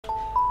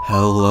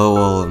Hello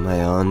all of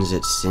my ons,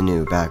 it's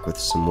Sinu back with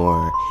some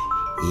more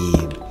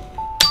Eve.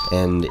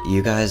 And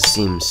you guys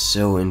seem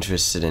so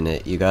interested in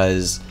it. You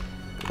guys,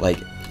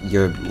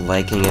 you're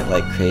liking it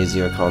like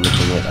crazy or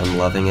commenting it. I'm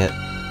loving it.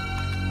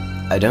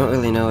 I don't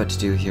really know what to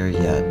do here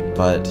yet,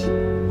 but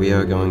we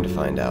are going to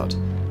find out.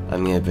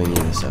 I'm gonna bring you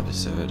this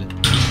episode.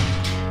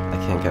 I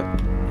can't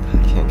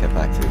get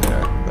back through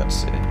there. Let's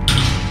see.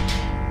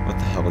 What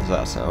the hell does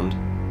that sound?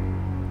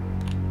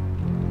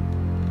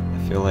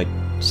 I feel like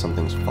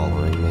something's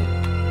following me.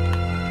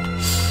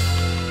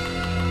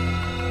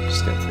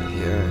 Just get through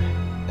here,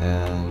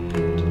 and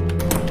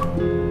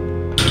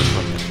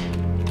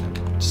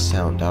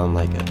sound down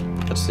like it.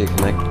 Let's see,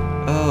 connect.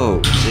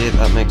 Oh, see,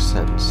 that makes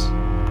sense.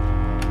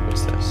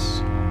 What's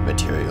this?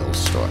 Materials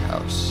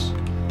storehouse.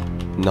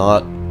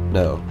 No,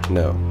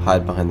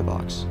 hide behind the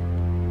box.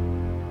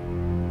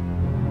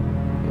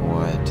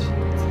 What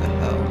the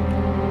hell?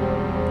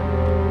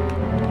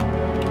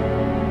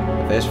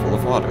 A vase full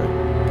of water.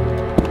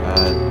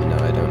 No,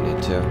 I don't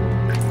need to.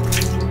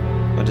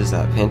 What is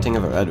that? Painting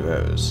of a red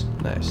rose.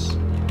 Nice.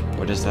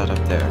 What is that up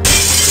there?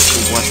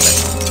 What the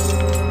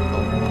hell?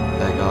 Oh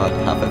my god,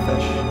 half a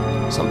fish.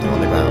 Something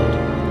on the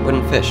ground.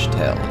 Wooden fish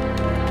tail.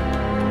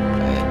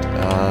 Right,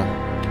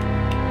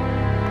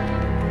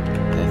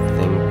 I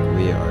think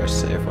we are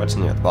safe. What's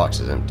in here? The box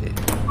is empty.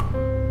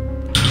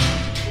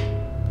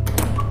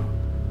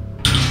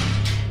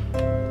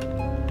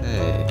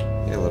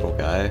 Hey little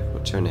guy.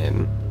 What's your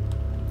name?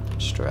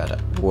 Strata.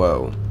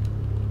 Whoa.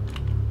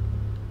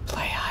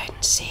 Play hide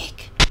and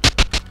seek.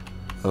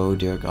 Oh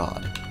dear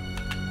god.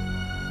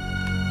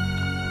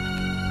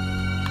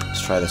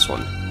 Let's try this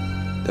one.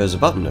 There's a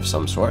button of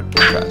some sort.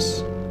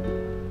 Press.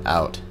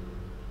 Out.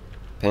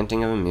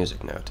 Painting of a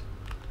music note.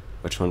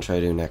 Which one should I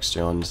do next,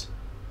 Johns?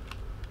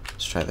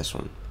 Let's try this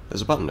one.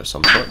 There's a button of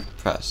some sort.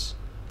 Press.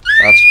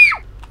 That's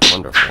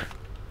wonderful.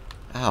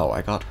 Ow,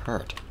 I got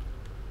hurt.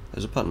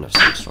 There's a button of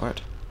some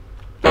sort.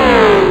 The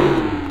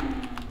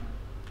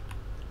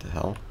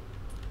hell?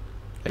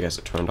 I guess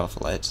it turned off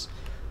the lights.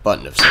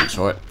 Button of some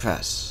sort.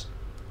 Press.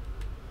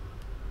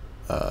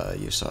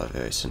 You saw a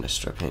very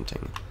sinister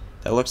painting.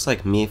 That looks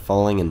like me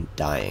falling and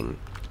dying.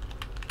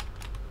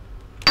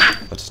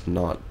 Let's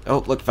not...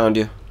 Oh, look, found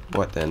you.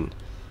 What then?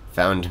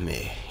 Found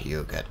me.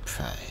 You get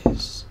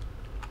prize.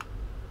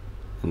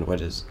 And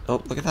what is...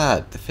 Oh, look at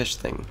that. The fish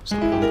thing.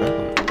 Something on the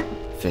ground.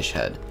 Fish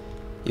head.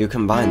 You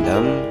combine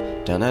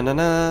them.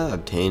 Da-na-na-na.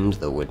 Obtained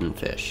the wooden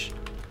fish.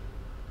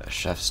 A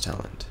chef's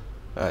talent.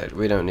 Alright,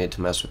 we don't need to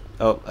mess with...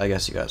 Oh, I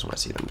guess you guys want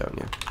to see them, don't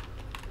you?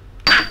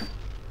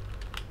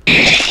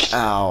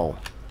 Ow.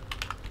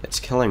 It's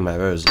killing my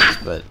roses,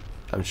 but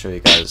I'm sure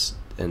you guys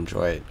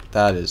enjoy it.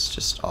 That is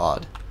just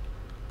odd.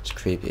 It's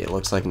creepy. It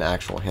looks like an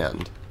actual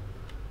hand.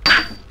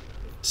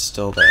 It's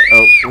still there.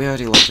 Oh, we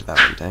already looked at that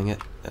one, dang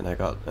it. And I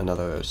got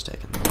another rose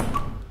taken.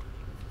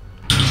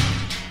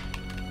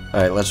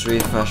 Alright, let's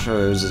refresh our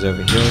roses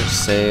over here,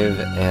 save,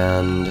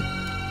 and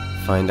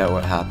find out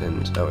what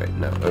happened. Oh wait,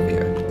 no, over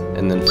here.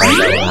 And then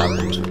find out what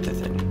happens with the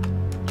thing.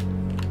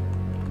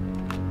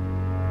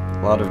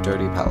 A lot of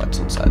dirty pallets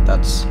inside.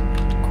 That's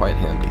quite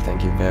handy.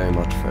 Thank you very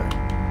much for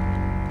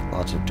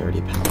lots of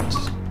dirty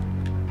pallets.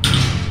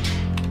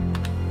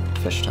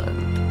 Fish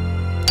time.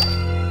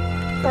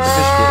 The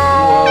fish game.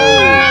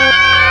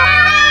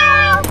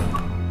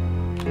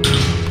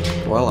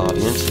 Whoa! Well,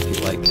 audience, if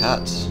you like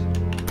cats.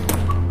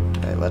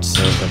 Alright, let's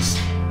save.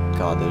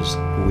 God, there's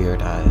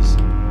weird eyes.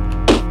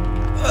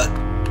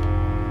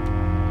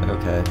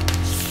 Okay.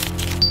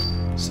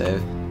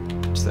 Save.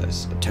 What's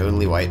this? A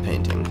totally white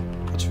painting.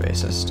 That's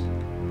racist.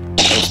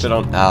 Post it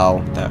on.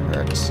 Ow, that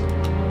hurts.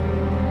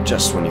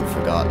 Just when you've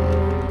forgotten.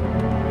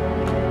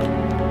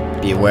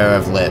 Beware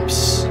of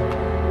lips.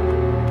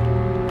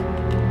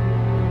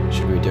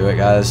 Should we do it,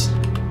 guys?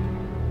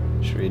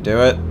 Should we do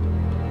it?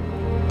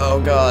 Oh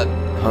god.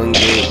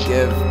 Hungry.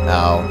 Give.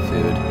 Ow.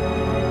 Food.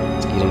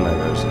 It's eating my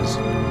roses.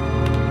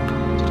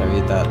 Did I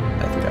read that?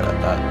 I think I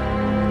read that.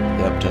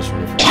 Yep, just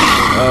when you forgot.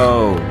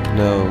 Oh,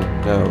 no.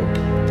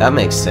 That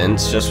makes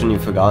sense. Just when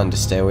you've forgotten to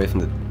stay away from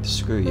the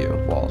screw you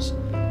walls.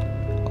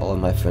 All of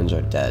my friends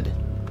are dead.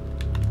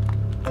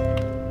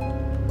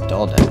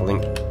 Doll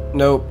dangling.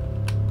 Nope.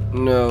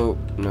 No.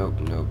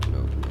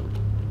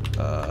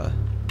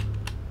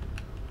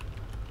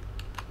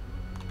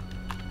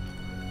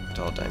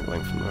 Doll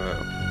dangling from the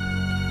rope.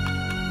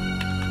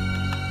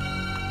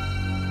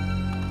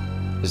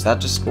 Is that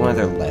just one of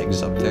their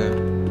legs up there?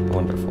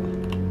 Wonderful.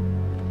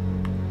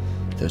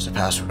 There's a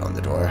password on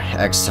the door.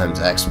 X times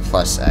X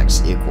plus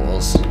X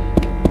equals...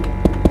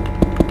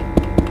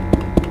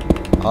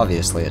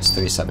 Obviously, it's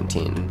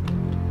 317.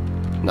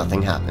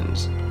 Nothing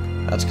happens.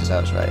 That's because I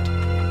was right.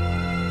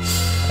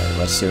 Alright,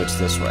 let's see what's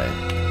this way.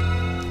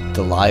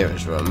 The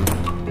liar's room.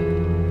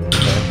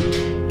 Okay.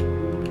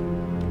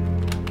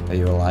 Are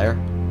you a liar?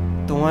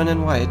 The one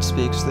in white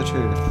speaks the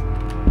truth.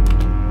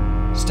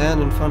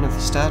 Stand in front of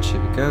the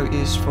statue. Go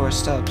east 4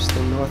 steps,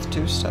 then north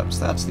 2 steps.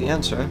 That's the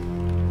answer.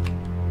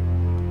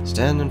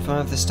 Stand in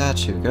front of the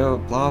statue. Go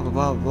blah blah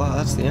blah blah.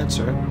 That's the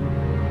answer.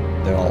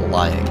 They're all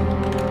lying.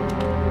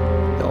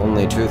 The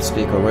only truth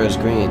speaker wears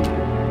green.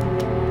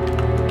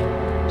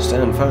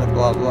 Stand firm,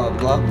 blah blah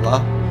blah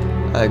blah.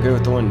 I agree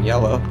with the one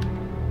yellow.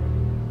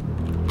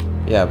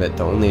 Yeah, but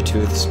the only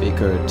truth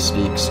speaker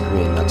speaks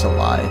green, that's a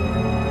lie.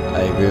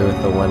 I agree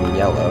with the one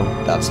yellow,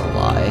 that's a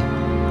lie.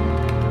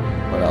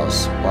 What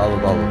else? Blah blah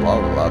blah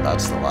blah blah blah,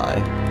 that's the lie.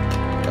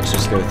 Let's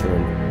just go through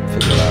and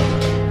figure it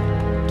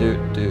out.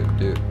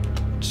 Dude.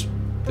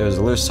 There's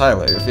a loose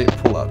tile at your feet,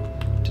 pull up.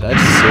 Did I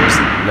just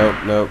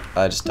seriously? Nope,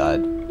 I just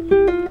died.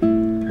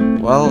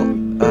 Well,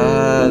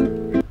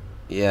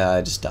 yeah,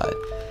 I just died.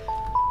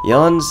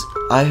 Yawns,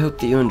 I hope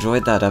that you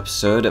enjoyed that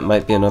episode. It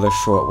might be another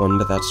short one,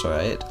 but that's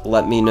alright.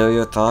 Let me know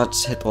your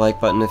thoughts, hit the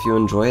like button if you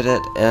enjoyed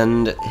it,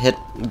 and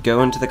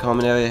go into the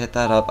comment area, hit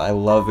that up. I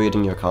love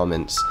reading your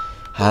comments.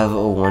 Have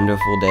a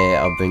wonderful day.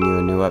 I'll bring you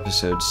a new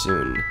episode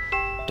soon.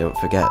 Don't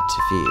forget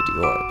to feed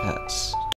your pets.